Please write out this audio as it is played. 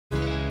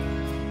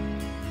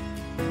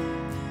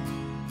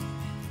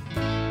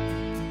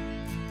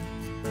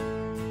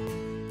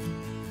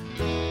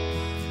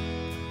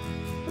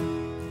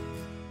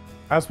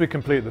As we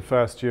complete the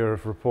first year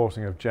of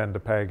reporting of gender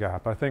pay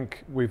gap, I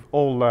think we've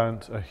all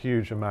learnt a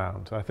huge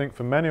amount. I think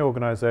for many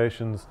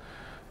organisations,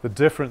 the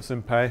difference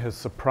in pay has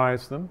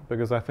surprised them,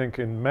 because I think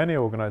in many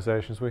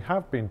organisations we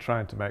have been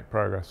trying to make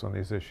progress on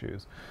these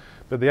issues.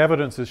 But the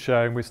evidence is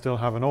showing we still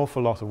have an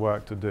awful lot of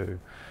work to do.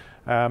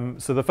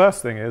 So the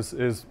first thing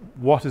is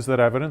what is that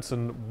evidence,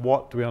 and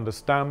what do we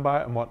understand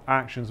by it, and what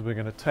actions are we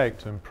going to take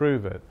to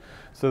improve it,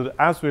 so that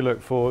as we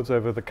look forwards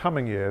over the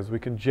coming years we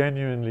can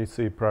genuinely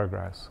see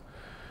progress.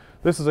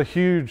 This is a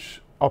huge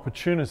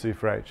opportunity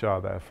for HR,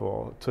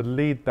 therefore, to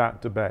lead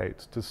that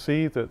debate, to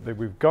see that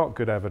we've got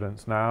good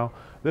evidence now,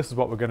 this is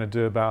what we're going to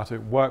do about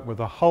it, work with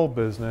the whole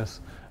business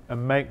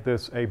and make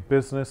this a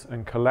business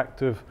and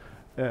collective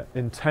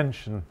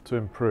intention to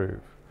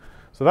improve.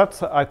 So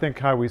that's, I think,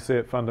 how we see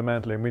it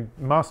fundamentally, and we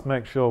must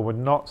make sure we're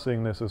not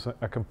seeing this as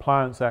a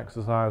compliance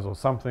exercise or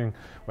something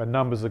where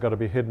numbers have got to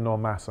be hidden or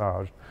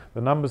massaged.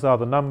 The numbers are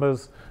the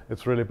numbers.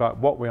 It's really about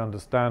what we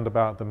understand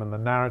about them and the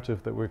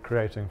narrative that we're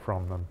creating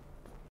from them.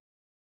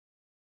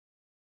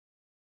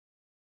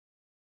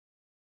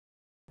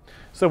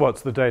 So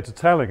what's the data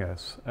telling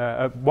us?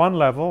 At one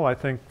level, I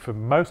think for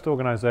most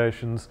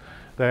organisations,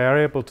 they are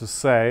able to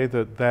say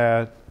that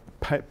their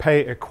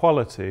pay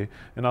equality,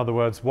 in other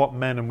words, what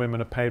men and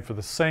women are paid for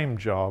the same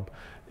job,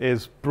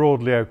 is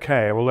broadly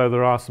okay, although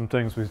there are some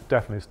things we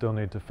definitely still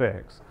need to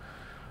fix.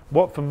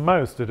 What for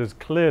most it has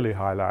clearly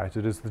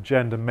highlighted is the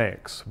gender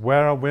mix.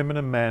 Where are women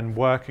and men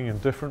working in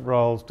different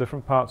roles,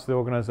 different parts of the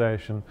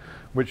organisation,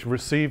 which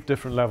receive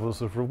different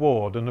levels of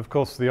reward? And of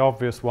course the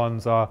obvious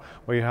ones are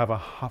where you have a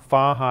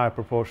far higher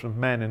proportion of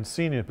men in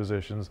senior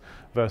positions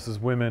versus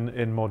women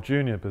in more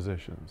junior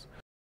positions.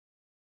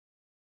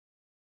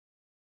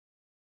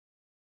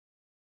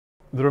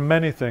 There are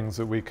many things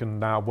that we can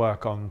now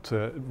work on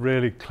to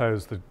really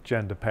close the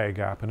gender pay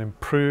gap and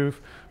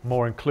improve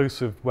more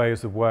inclusive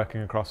ways of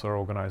working across our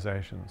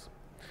organisations.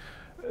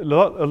 A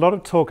lot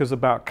of talk is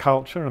about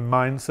culture and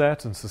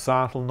mindset and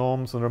societal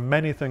norms, and there are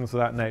many things of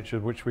that nature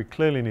which we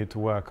clearly need to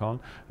work on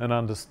and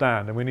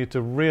understand, and we need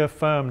to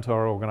reaffirm to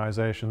our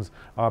organisations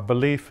our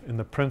belief in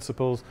the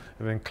principles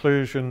of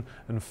inclusion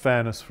and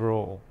fairness for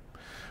all.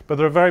 But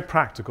there are very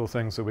practical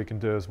things that we can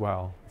do as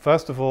well.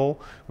 First of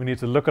all, we need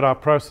to look at our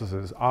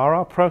processes. Are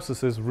our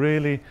processes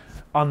really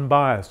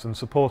unbiased and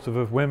supportive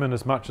of women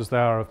as much as they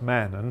are of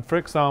men? And for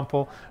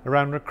example,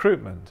 around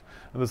recruitment.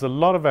 And there's a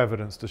lot of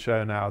evidence to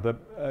show now that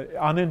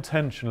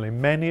unintentionally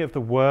many of the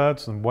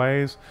words and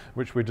ways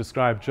which we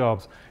describe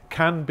jobs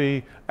can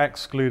be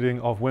excluding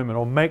of women,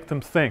 or make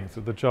them think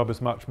that the job is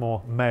much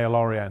more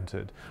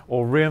male-oriented,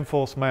 or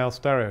reinforce male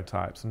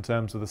stereotypes in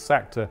terms of the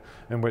sector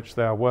in which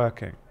they are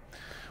working.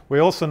 We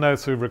also know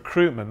through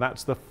recruitment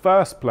that's the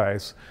first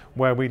place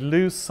where we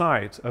lose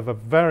sight of a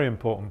very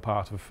important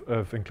part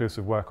of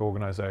inclusive work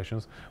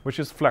organisations, which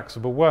is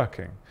flexible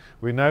working.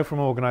 We know from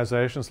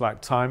organisations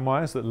like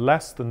TimeWise that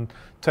less than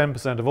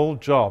 10% of all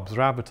jobs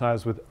are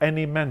advertised with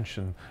any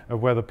mention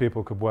of whether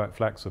people could work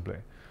flexibly.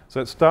 So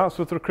it starts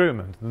with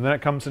recruitment, and then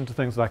it comes into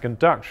things like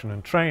induction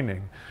and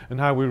training, and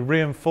how we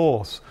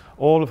reinforce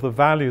all of the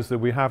values that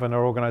we have in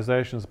our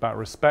organisations about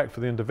respect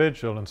for the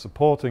individual and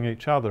supporting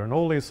each other and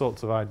all these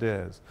sorts of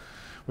ideas.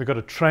 We've got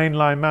to train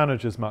line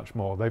managers much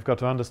more. They've got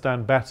to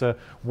understand better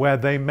where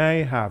they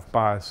may have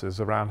biases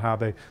around how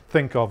they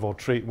think of or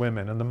treat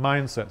women and the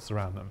mindsets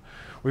around them.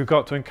 We've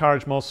got to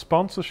encourage more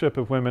sponsorship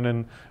of women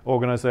in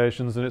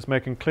organisations, and it's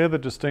making clear the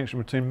distinction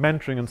between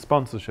mentoring and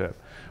sponsorship.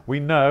 We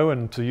know,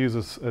 and to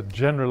use a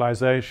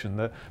generalisation,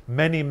 that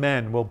many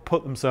men will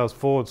put themselves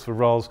forwards for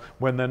roles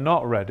when they're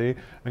not ready,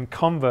 and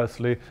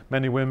conversely,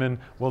 many women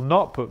will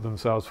not put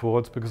themselves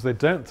forwards because they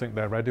don't think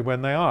they're ready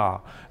when they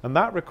are. And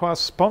that requires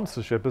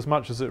sponsorship as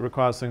much as it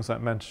requires things like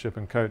mentorship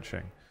and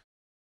coaching.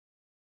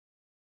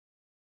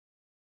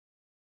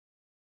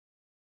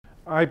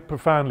 I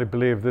profoundly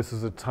believe this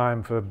is a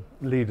time for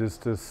leaders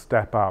to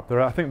step up.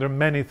 I think there are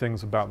many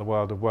things about the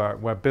world of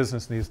work where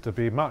business needs to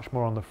be much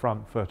more on the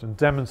front foot and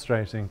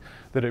demonstrating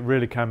that it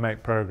really can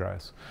make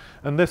progress.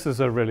 And this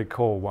is a really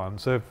core one.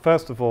 So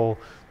first of all,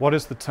 what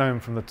is the tone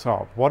from the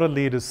top? What are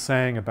leaders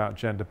saying about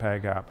gender pay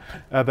gap?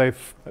 Are they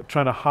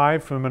trying to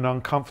hide from an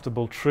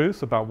uncomfortable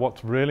truth about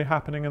what's really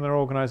happening in their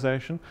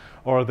organisation?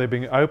 Or are they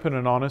being open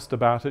and honest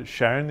about it,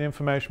 sharing the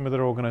information with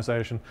their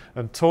organisation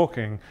and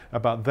talking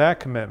about their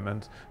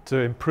commitment to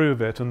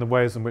improve it and the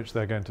ways in which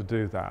they're going to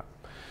do that?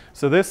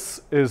 So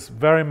this is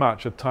very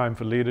much a time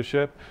for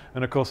leadership,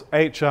 and of course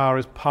HR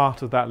is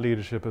part of that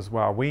leadership as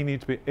well. We need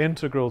to be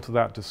integral to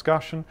that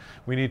discussion.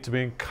 We need to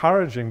be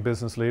encouraging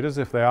business leaders,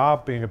 if they are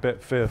being a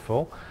bit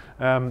fearful,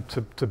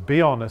 to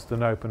be honest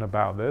and open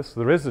about this.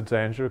 There is a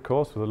danger, of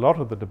course, with a lot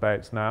of the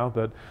debates now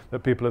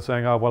that people are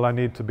saying, oh well, I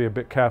need to be a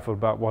bit careful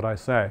about what I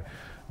say.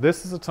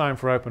 This is a time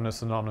for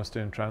openness and honesty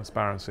and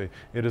transparency.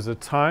 It is a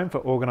time for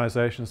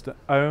organisations to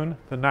own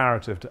the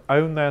narrative, to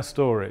own their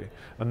story,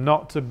 and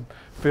not to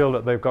feel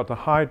that they've got to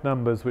hide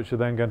numbers which are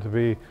then going to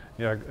be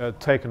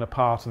taken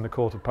apart in the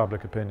court of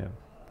public opinion.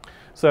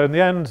 So in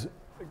the end,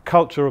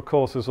 Culture, of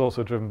course, is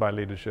also driven by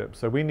leadership.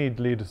 So we need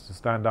leaders to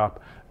stand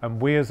up,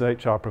 and we as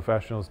HR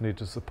professionals need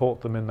to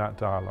support them in that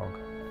dialogue.